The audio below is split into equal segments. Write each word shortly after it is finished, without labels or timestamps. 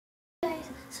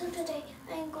So today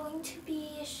I'm going to be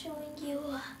showing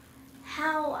you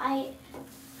how I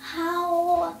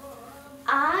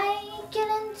get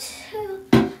into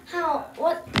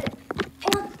what the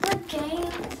game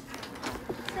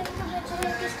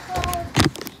thingamajig is called,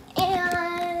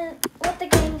 and what the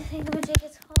game thingamajig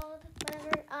is called,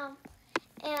 whatever,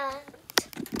 and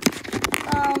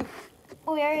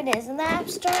where it is in the App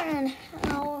Store and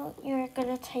how you're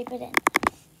gonna type it in.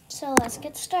 So let's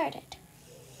get started.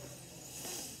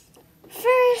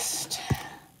 First,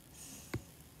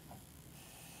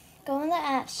 go in the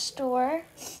App Store.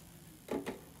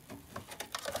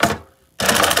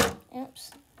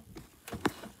 Oops.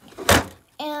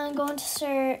 And go into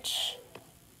search.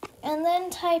 And then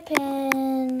type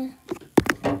in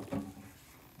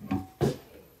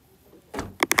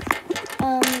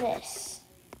this.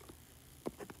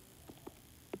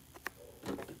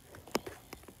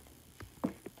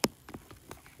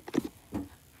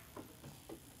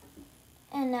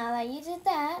 And now that you did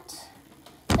that,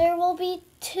 there will be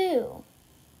two.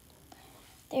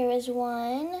 There is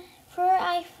one for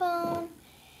iPhone,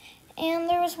 and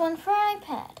there is one for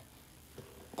iPad.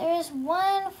 There is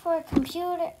one for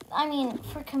computer,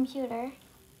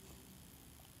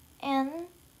 and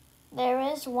there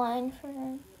is one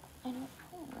for,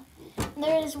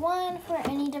 there is one for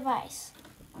any device.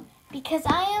 Because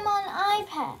I am on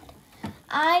iPad,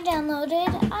 I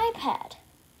downloaded iPad.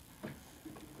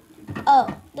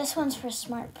 Oh, this one's for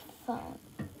smartphone,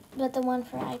 but the one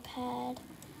for iPad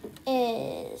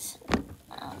is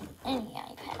any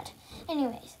iPad.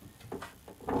 Anyways,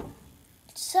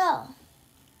 so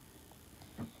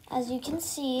as you can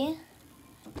see,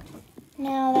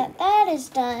 now that that is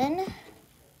done,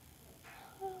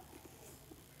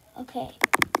 okay,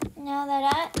 now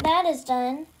that that is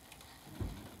done,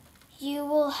 you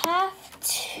will have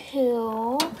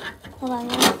to, hold on, I'm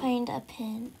gonna find a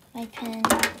pen, my pen.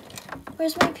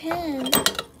 Where's my pen?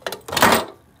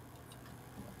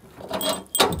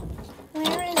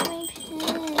 Where is my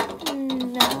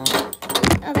pen? No.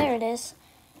 Oh, there it is.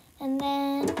 And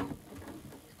then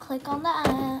click on the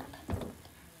app,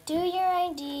 do your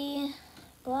ID,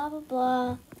 blah, blah,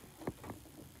 blah.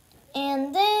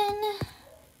 And then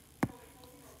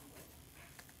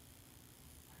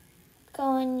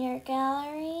go in your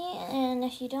gallery, and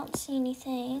if you don't see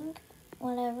anything,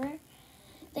 whatever,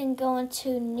 then go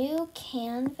into new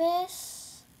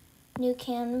canvas,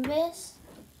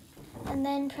 and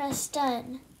then press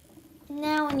done.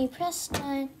 Now when you press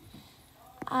done,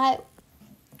 I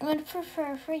would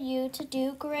prefer for you to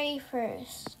do gray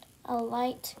first, a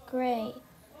light gray.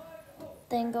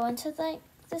 Then go into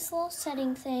this little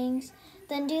setting things,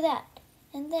 then do that.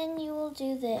 And then you will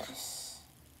do this.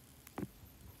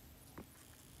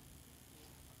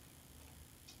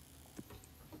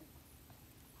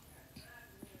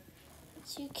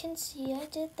 As you can see, I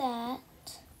did that.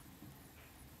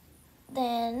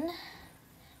 Then,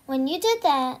 when you did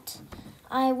that,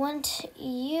 I want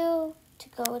you to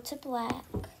go to black.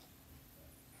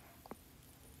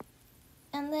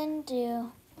 And then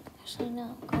actually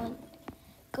no,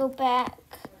 go back,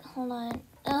 hold on.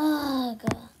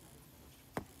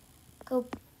 Go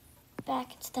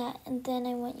back to that, and then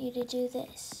I want you to do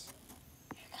this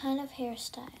kind of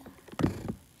hairstyle.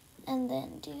 And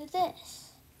then do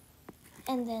this.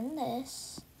 And then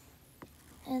this.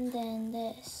 And then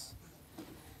this.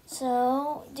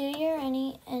 So do your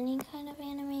any kind of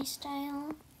anime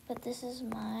style, but this is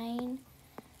mine.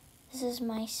 This is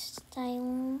my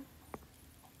style.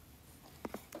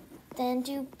 Then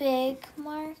do big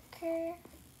marker.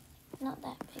 Not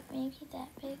that big, maybe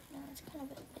that big. No, it's kind of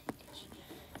a bit big.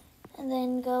 And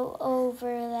then go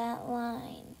over that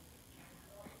line.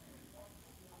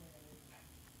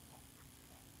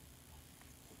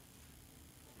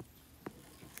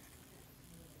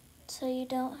 So you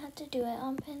don't have to do it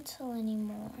on pencil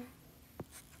anymore.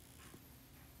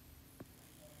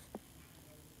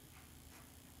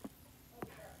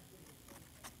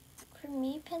 For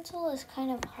me, pencil is kind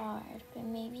of hard, but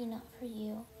maybe not for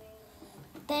you.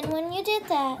 Then when you did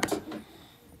that,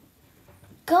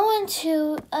 go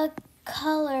into a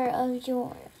color of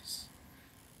yours.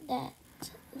 I like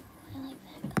that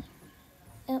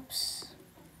color. Oops.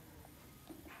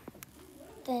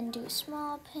 Then do a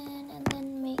small pen and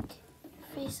then make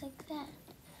your face like that.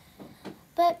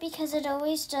 But because it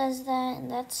always does that, and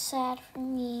that's sad for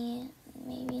me,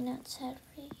 maybe not sad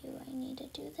for you, I need to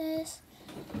do this.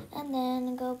 And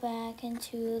then go back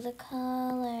into the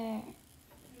color.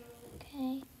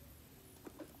 Okay.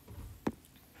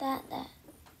 That.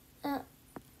 A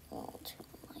little too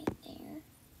light there.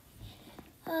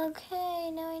 Okay,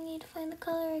 now I need to find the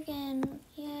color again.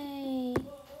 Yay.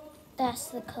 That's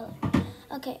the color.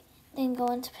 Okay, then go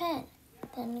into pen.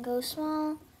 Then go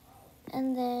small,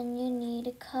 and then you need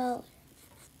a color.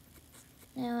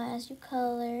 Now as you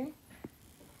color,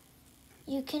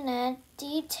 you can add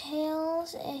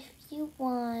details if you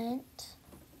want.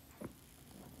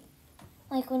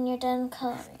 Like when you're done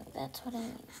coloring, that's what I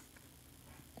mean.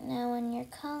 Now when you're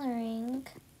coloring,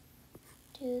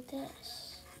 do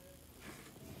this.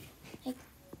 Like,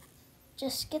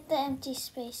 just get the empty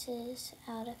spaces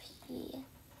out of here.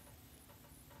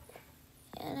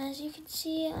 And as you can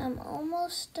see, I'm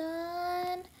almost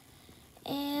done.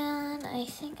 And I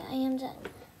think I am done.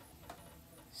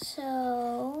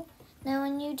 So, now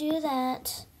when you do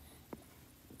that,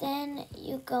 then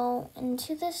you go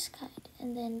into this kind.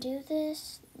 And then do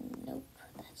this. Nope,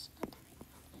 that's not the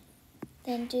right.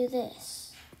 Then do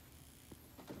this.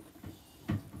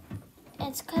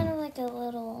 It's kind of like a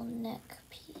little neck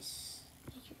piece.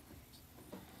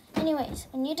 Anyways,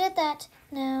 when you did that,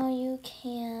 now you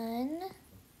can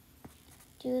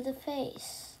do the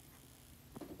face.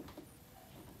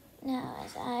 Now,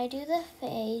 as I do the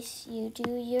face, you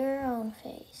do your own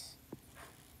face.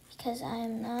 Because I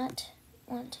am not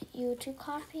want you to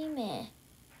copy me.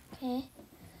 Okay?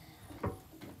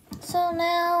 So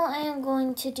now I am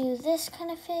going to do this kind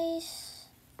of face.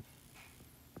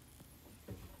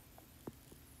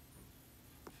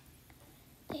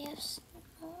 They have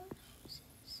small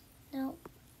noses. No.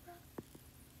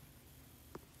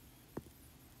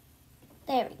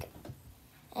 There we go.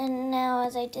 And now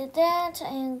as I did that,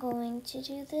 I am going to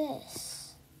do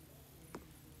this.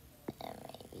 And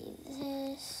maybe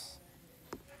this.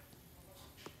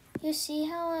 You see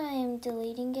how I am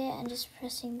deleting it and just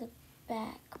pressing the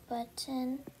back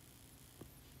button?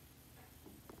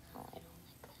 No, I don't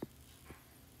like that.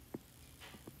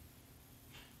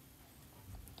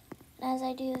 And as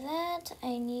I do that,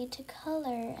 I need to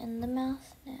color in the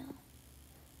mouth now.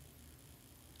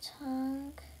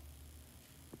 Tongue.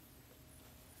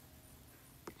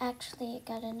 Actually, I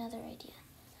got another idea.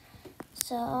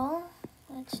 So,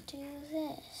 let's do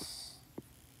this.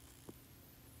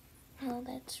 No,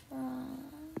 that's wrong.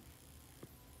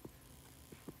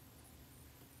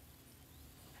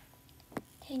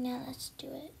 Okay, now let's do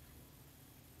it.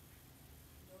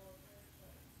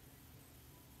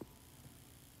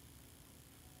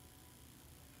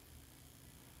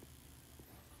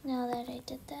 Now that I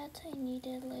did that, I need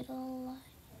a little line.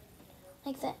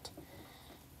 Like that.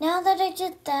 Now that I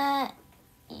did that,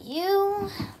 you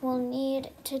will need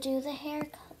to do the hair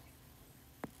color.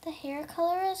 The hair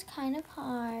color is kind of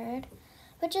hard,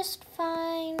 but just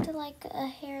find like a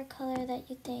hair color that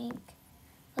you think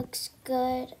looks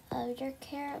good of your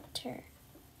character.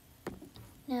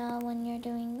 Now when you're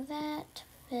doing that,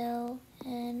 fill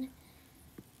in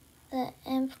the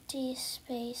empty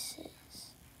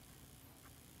spaces.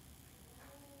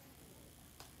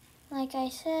 Like I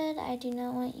said, I do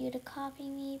not want you to copy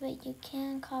me, but you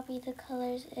can copy the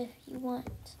colors if you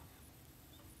want.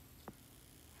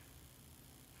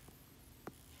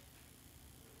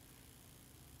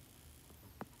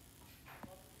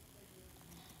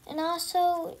 And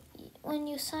also, when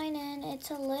you sign in, it's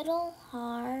a little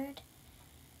hard.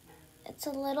 It's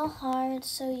a little hard,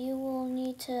 so you will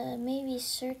need to maybe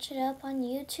search it up on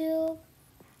YouTube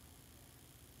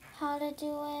how to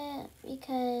do it,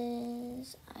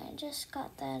 because I just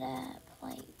got that app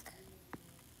like,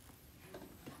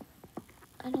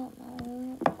 I don't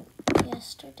know,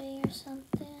 yesterday or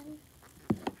something.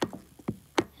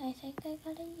 I think I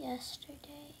got it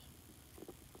yesterday.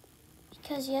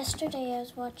 Because yesterday I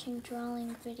was watching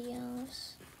drawing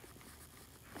videos.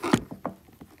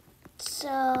 So,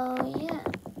 yeah.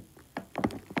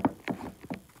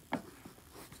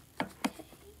 Okay,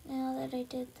 now that I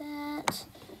did that,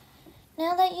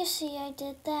 now that you see I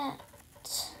did that,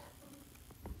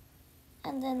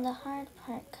 and then the hard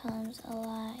part comes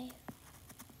alive.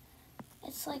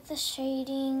 It's like the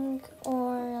shading,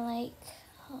 or like,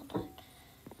 hold on.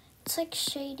 It's like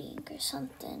shading or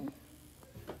something.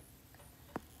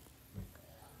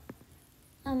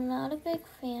 I'm not a big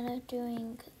fan of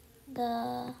doing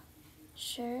the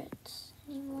shirts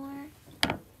anymore.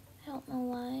 I don't know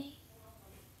why.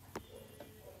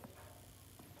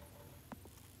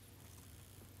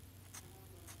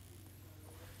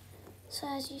 So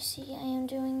as you see, I am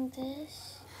doing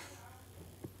this.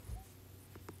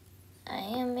 I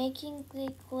am making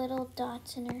like little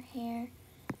dots in her hair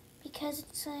because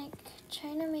it's like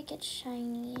trying to make it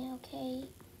shiny, okay?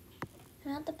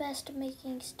 I'm not the best at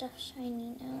making stuff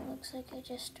shiny now. It looks like I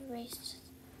just erased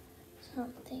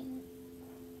something.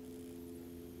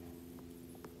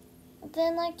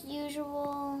 Then, like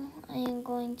usual, I am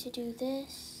going to do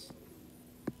this.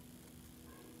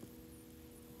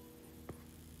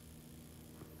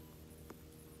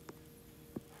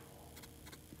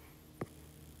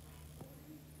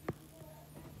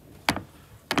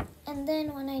 And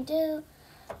then when I do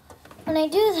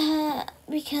that,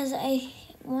 because I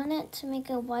want it to make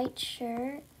a white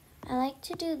shirt, I like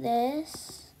to do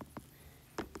this.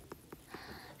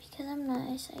 Because I'm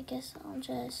nice, I guess I'll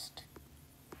just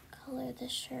color the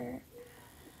shirt.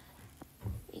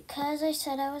 Because I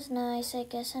said I was nice, I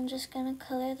guess I'm just gonna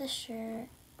color the shirt.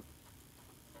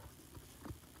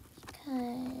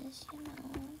 Because, you know,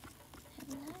 I'm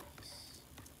nice.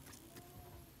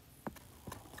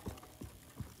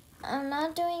 I'm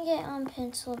not doing it on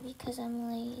pencil because I'm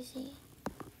lazy.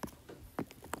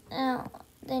 Now,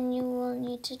 then you will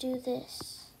need to do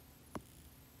this.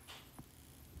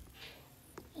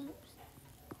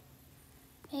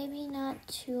 Maybe not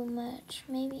too much.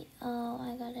 Maybe, oh,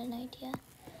 I got an idea.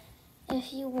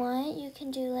 If you want, you can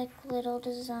do like little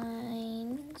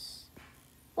designs.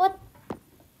 What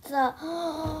the?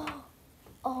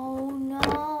 Oh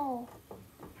no.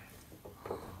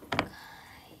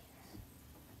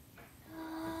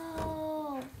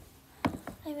 No.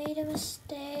 I made a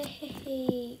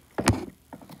mistake.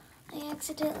 I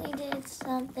accidentally did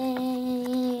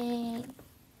something.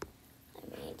 I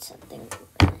made something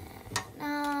bad.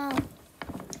 No.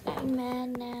 I'm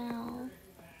mad now.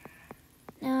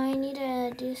 Now I need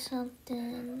to do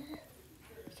something.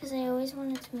 Because I always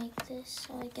wanted to make this.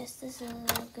 So I guess this is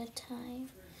a good time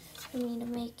for me to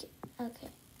make it. Okay.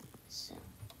 So.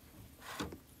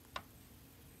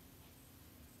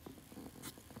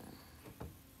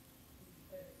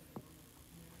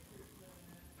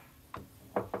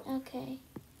 Okay.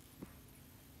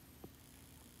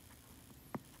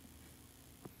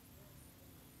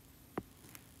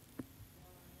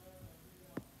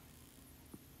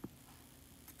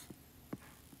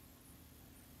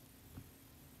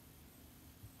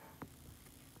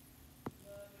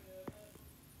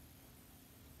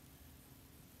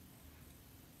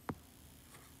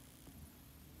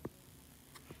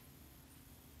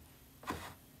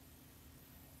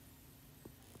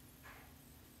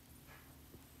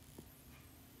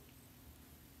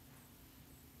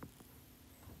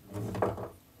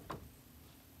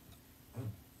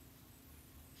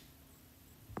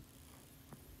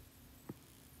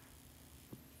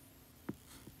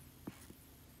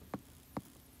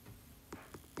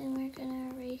 Then we're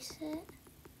gonna erase it.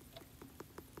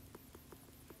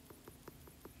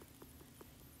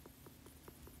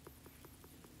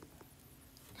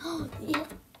 Oh, yeah.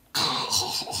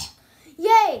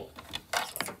 Yay!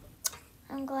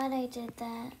 I'm glad I did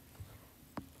that.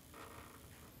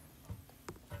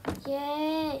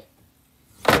 Yay!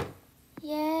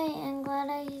 Yay, I'm glad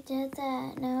I did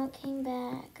that. Now it came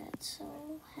back. I'm so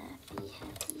happy,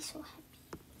 so happy.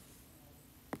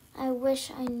 I wish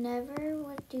I never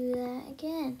would do that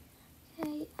again.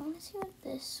 Okay, I want to see what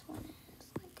this one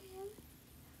is. Like,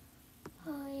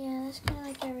 oh yeah, that's kind of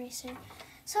like an eraser.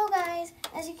 So guys,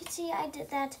 as you can see, I did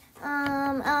that.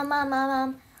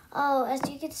 Oh, as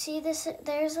you can see, there's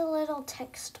a little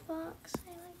text box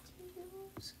I like to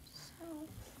use.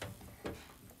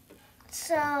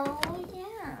 So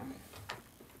yeah.